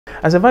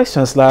As a Vice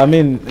Chancellor, I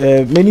mean,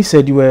 many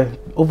said you were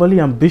overly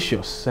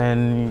ambitious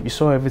and you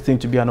saw everything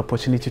to be an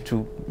opportunity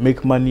to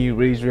make money,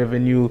 raise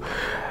revenue,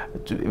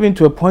 even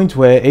to a point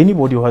where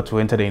anybody who had to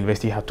enter the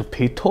university had to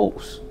pay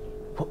tolls.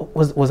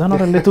 Was that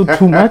not a little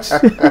too much?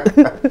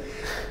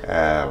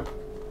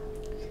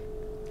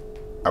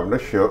 I'm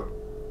not sure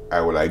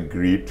I will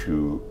agree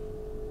to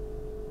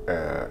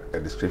a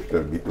description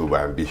of being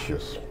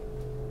over-ambitious.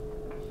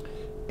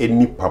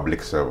 Any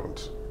public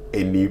servant,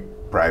 any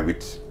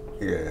private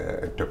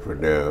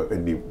entrepreneur,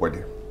 anybody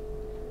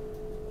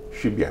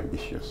should be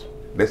ambitious.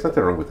 There's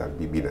nothing wrong with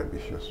being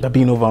ambitious. That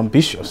being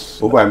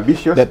over-ambitious?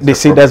 Over-ambitious? That they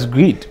say that's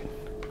greed.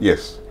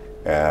 Yes.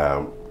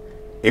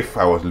 If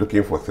I was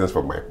looking for things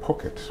from my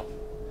pocket,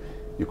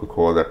 you could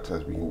call that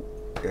as being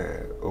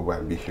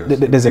over-ambitious.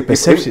 There's a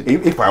perception.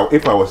 If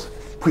I was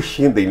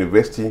pushing the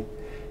university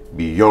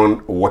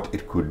beyond what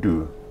it could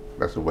do,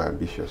 that's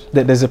over-ambitious.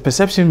 There's a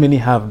perception many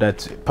have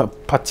that,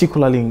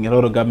 particularly in a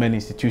lot of government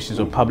institutions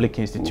or public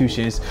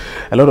institutions,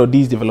 a lot of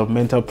these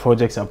developmental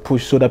projects are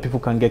pushed so that people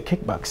can get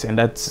kickbacks, and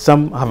that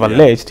some have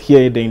alleged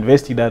here at the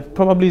university that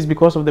probably is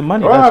because of the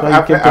money. Well,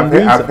 that's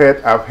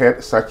why I've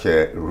heard such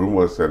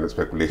rumors and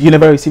speculation. You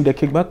never received a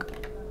kickback?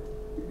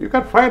 You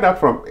can find out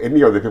from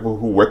any of the people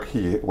who work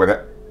here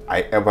whether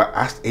I ever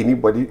asked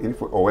anybody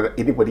or whether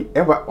anybody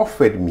ever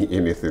offered me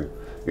anything,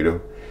 you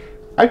know.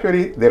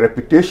 Actually, the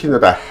reputation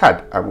that I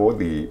had among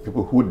the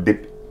people who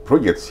did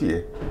projects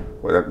here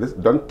was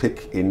that don't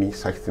take any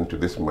such thing to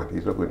this man.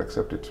 He's not going to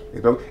accept it.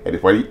 And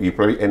you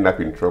probably end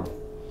up in trouble.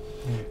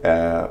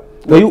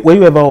 Were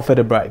you ever offered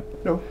a bribe?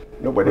 No,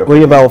 nobody. Were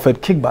you ever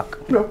offered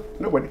kickback? No,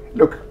 nobody.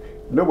 Look,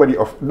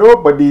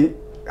 nobody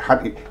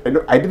had it.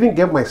 I didn't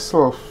get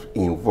myself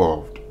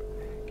involved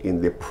in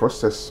the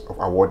process of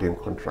awarding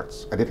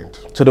contracts. I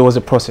didn't. So there was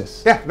a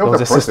process? Yeah, there was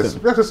a process.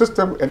 System. There's a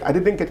system, and I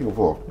didn't get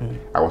involved.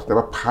 I was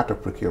never part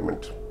of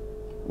procurement.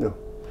 No.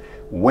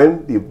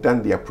 When they've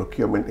done their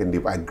procurement and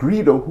they've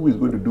agreed on who is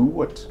going to do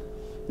what,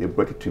 they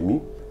brought it to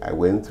me. I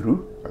went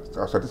through, I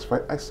was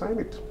satisfied, I signed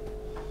it.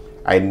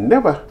 I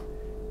never,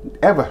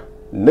 ever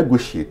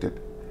negotiated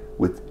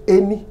with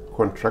any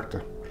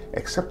contractor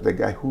except the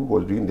guy who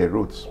was doing the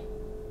roads.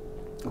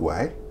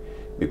 Why?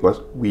 Because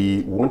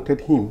we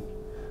wanted him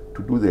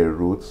to do the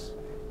roads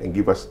and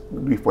do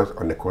it for us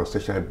on a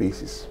concessional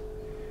basis.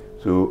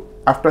 So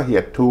after he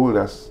had told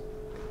us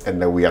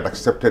and that we had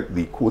accepted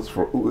the quotes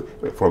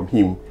from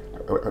him,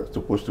 as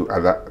opposed to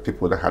other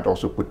people that had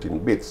also put in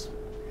bids,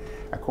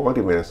 I called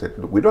him and I said,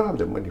 look, we don't have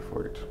the money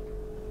for it.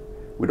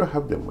 We don't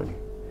have the money.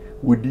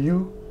 Would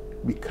you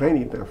be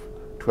kind enough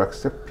to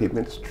accept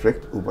payment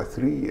stretched over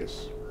 3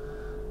 years?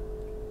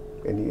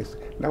 And yes,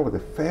 that was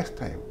the first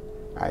time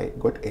I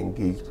got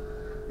engaged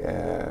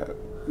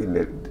in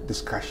a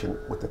discussion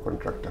with the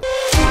contractor.